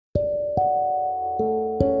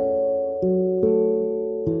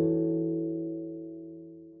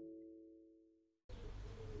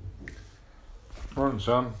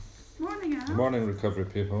Sam. Morning, Al. Morning, recovery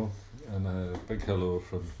people, and a big hello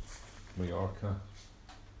from Mallorca,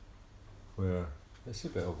 where it's a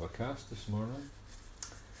bit overcast this morning.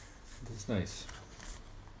 It's nice.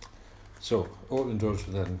 So, open doors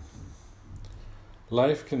within.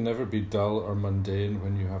 Life can never be dull or mundane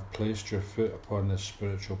when you have placed your foot upon this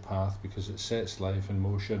spiritual path, because it sets life in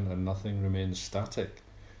motion and nothing remains static.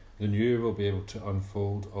 The new will be able to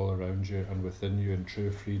unfold all around you and within you in true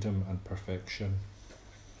freedom and perfection.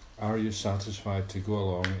 Are you satisfied to go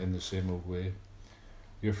along in the same old way?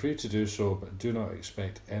 You're free to do so, but do not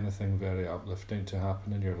expect anything very uplifting to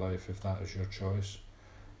happen in your life if that is your choice.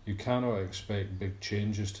 You cannot expect big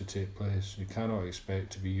changes to take place. You cannot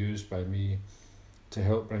expect to be used by me to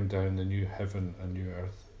help bring down the new heaven and new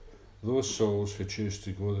earth. Those souls who choose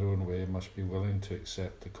to go their own way must be willing to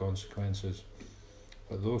accept the consequences.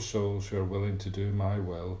 But those souls who are willing to do my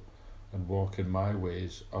will and walk in my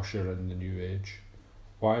ways usher in the new age.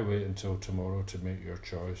 Why wait until tomorrow to make your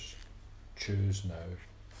choice? Choose now.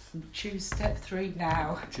 Choose step 3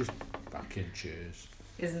 now. Just fucking choose.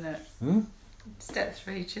 Isn't it? Step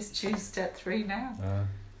 3, just choose step 3 now.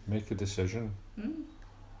 Make a decision.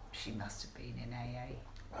 She must have been in AA.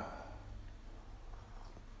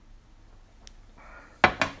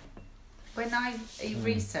 When I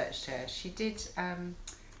researched her, she did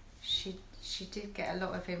she did get a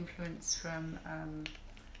lot of influence from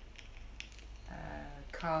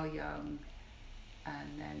Carl Jung,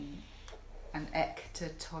 and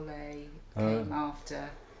Eckhart Tolle came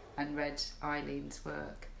after and read Eileen's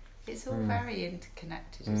work. It's all very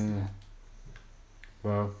interconnected, isn't it?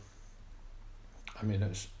 Well, I mean,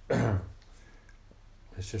 it's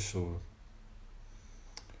it's just so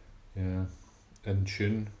in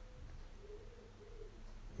tune.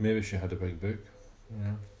 Maybe she had a big book,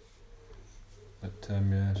 But so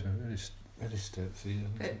very step 3.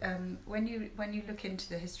 But when you look into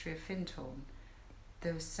the history of Findhorn,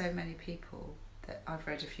 there were so many people that I've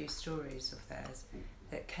read a few stories of theirs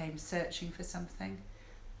that came searching for something,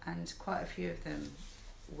 and quite a few of them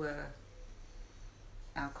were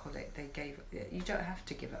alcoholic. You don't have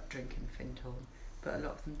to give up drinking Findhorn, but a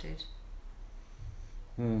lot of them did.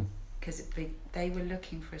 Because they were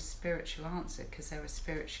looking for a spiritual answer, because they were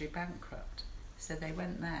spiritually bankrupt. So they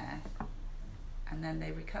went there, and then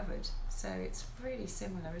they recovered. So it's really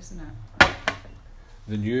similar, isn't it?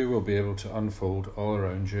 The new will be able to unfold all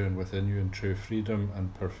around you and within you in true freedom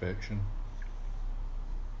and perfection.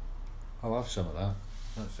 I'll have some of that.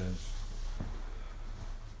 That sounds...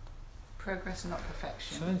 Progress, not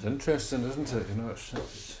perfection. Sounds interesting, isn't it? It's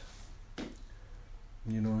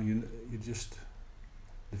you just...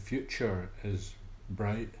 The future is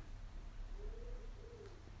bright.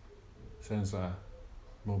 Sounds like a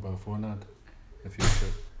mobile phone ad. The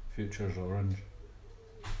future's orange.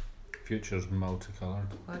 Future's multicoloured.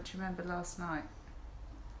 Well, do you remember last night?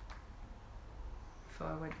 Before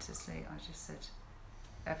I went to sleep, I just said,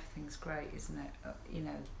 everything's great, isn't it?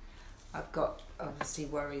 I've got obviously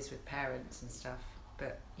worries with parents and stuff,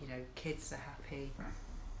 but, kids are happy.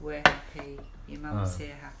 We're happy, your mum's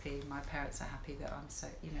here happy, my parents are happy that I'm so,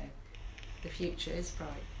 the future is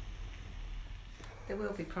bright. There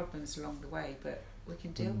will be problems along the way, but we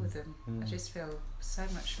can deal with them. I just feel so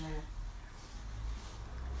much more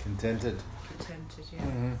contented,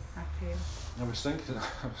 happier. I was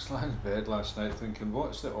lying in bed last night thinking,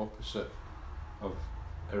 what's the opposite of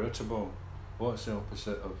irritable? What's the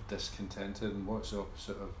opposite of discontented? And what's the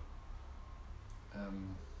opposite of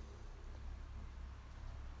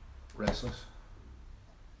restless,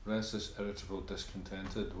 irritable,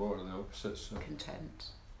 discontented? What are the opposites?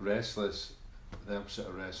 Content. Restless, the opposite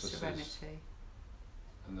of restless Serenity. is,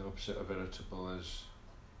 and the opposite of irritable is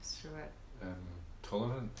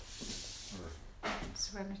tolerant.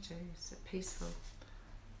 Serenity is peaceful.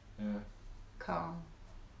 Yeah. Calm.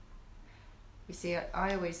 You see,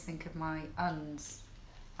 I always think of my uns.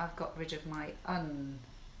 I've got rid of my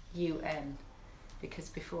UN, because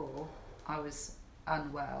before I was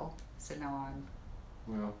unwell, so now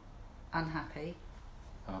I'm unhappy,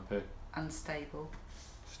 unstable,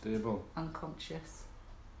 stable, unconscious,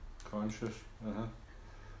 conscious,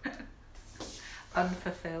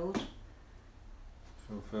 unfulfilled,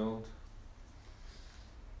 fulfilled,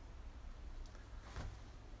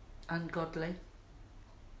 ungodly.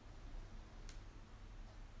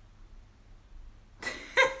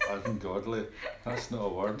 Ungodly. That's not a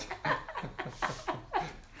word.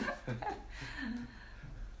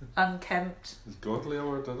 Unkempt. Is godly a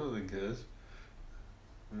word? I don't think it is.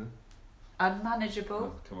 Unmanageable.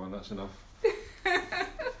 Oh, come on, that's enough.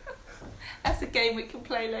 That's a game we can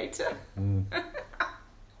play later.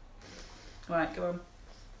 Right, go on.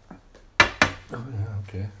 Oh yeah,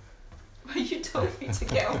 okay. Well, you told me to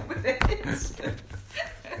get on with it.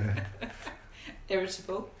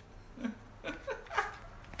 Irritable.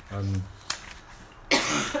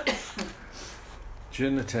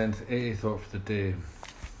 June the 10th, 80 thought for the day.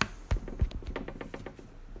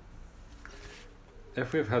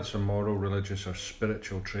 If we've had some moral, religious or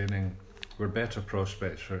spiritual training, we're better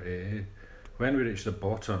prospects for AA. When we reach the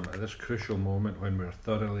bottom, at this crucial moment when we're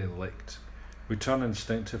thoroughly licked, we turn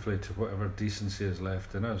instinctively to whatever decency is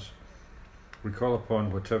left in us. We call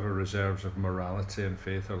upon whatever reserves of morality and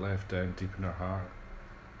faith are left down deep in our heart.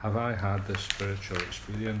 Have I had this spiritual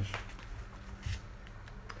experience?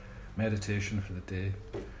 Meditation for the day.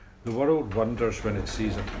 The world wonders when it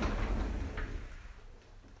sees a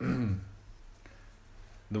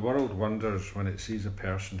The world wonders when it sees a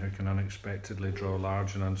person who can unexpectedly draw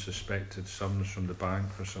large and unsuspected sums from the bank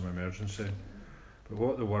for some emergency. But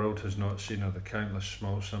what the world has not seen are the countless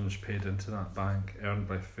small sums paid into that bank, earned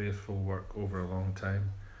by faithful work over a long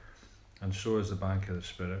time. And so is the bank of the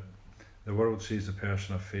Spirit. The world sees the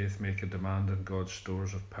person of faith make a demand on God's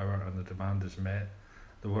stores of power, and the demand is met.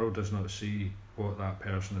 The world does not see what that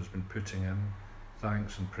person has been putting in,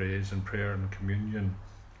 thanks and praise and prayer and communion,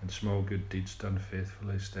 and small good deeds done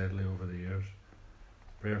faithfully, steadily over the years.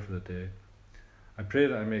 Prayer for the day. I pray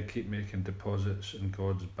that I may keep making deposits in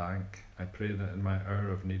God's bank. I pray that in my hour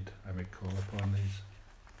of need I may call upon these.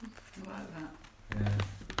 I like that.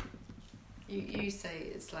 Yeah. You say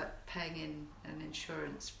it's like paying in an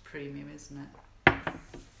insurance premium, isn't it?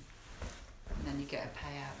 And then you get a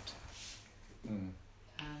payout.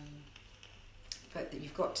 But that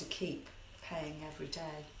you've got to keep paying every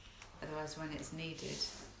day, otherwise when it's needed,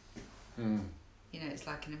 you know, it's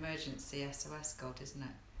like an emergency SOS God, isn't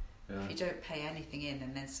it? Yeah. If you don't pay anything in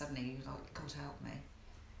and then suddenly you're like, God help me.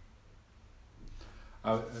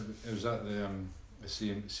 It was at the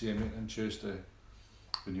CM meeting on Tuesday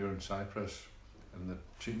when you were in Cyprus, and the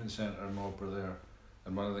treatment centre mob were there,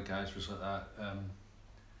 and one of the guys was like that,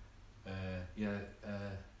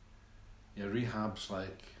 rehab's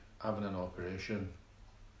like having an operation,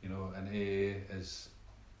 you know, and AA is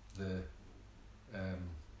the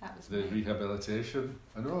rehabilitation.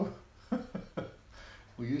 I know.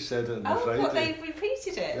 Well, you said it on the Friday. Oh, what, they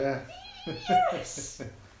repeated it? Yeah. Yes.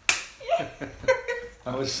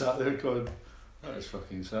 I was sat there going, that was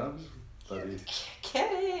fucking Sam's bloody.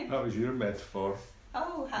 Get in. That was your metaphor.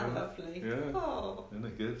 Oh, how lovely. Yeah. Oh. Isn't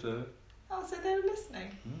it good? Oh, so they were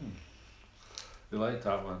listening. They liked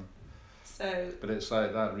that one. So. But it's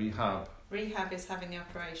like that rehab. Rehab is having the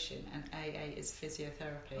operation, and AA is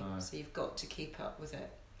physiotherapy. So you've got to keep up with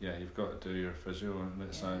it. Yeah, you've got to do your physio, and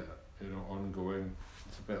it's like, you know, ongoing.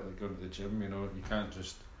 It's a bit like going to the gym, you know. You can't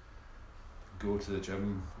just go to the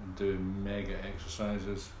gym and do mega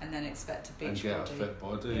exercises and then expect a beach and get body. a fit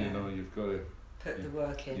body. You know, you've got to put the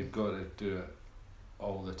work in. You've got to do it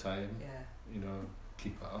all the time. Yeah. You know,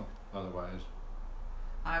 keep it up. Otherwise,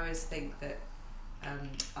 I always think that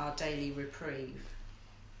our daily reprieve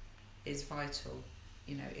is vital.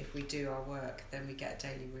 You know, if we do our work, then we get a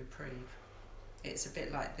daily reprieve. It's a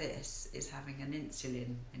bit like this is having an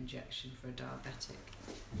insulin injection for a diabetic.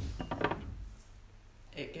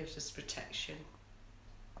 It gives us protection,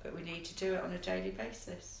 but we need to do it on a daily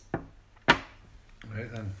basis.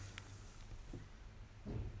 Right then.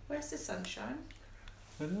 Where's the sunshine?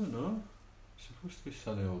 I don't know. It's supposed to be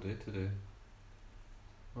sunny all day today.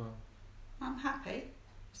 Well, I'm happy.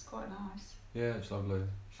 It's quite nice. yeah, it's lovely.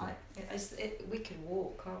 We can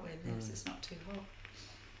walk, can't we, in this? It's not too hot.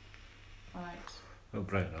 Right. It'll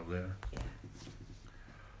brighten up there. Yeah.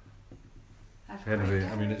 Have a great Anyway, day.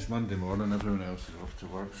 I mean, it's Monday morning, everyone else is off to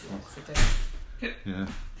work. So. Yes, Yeah.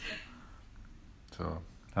 So,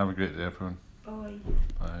 have a great day, everyone. Bye.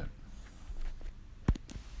 Bye.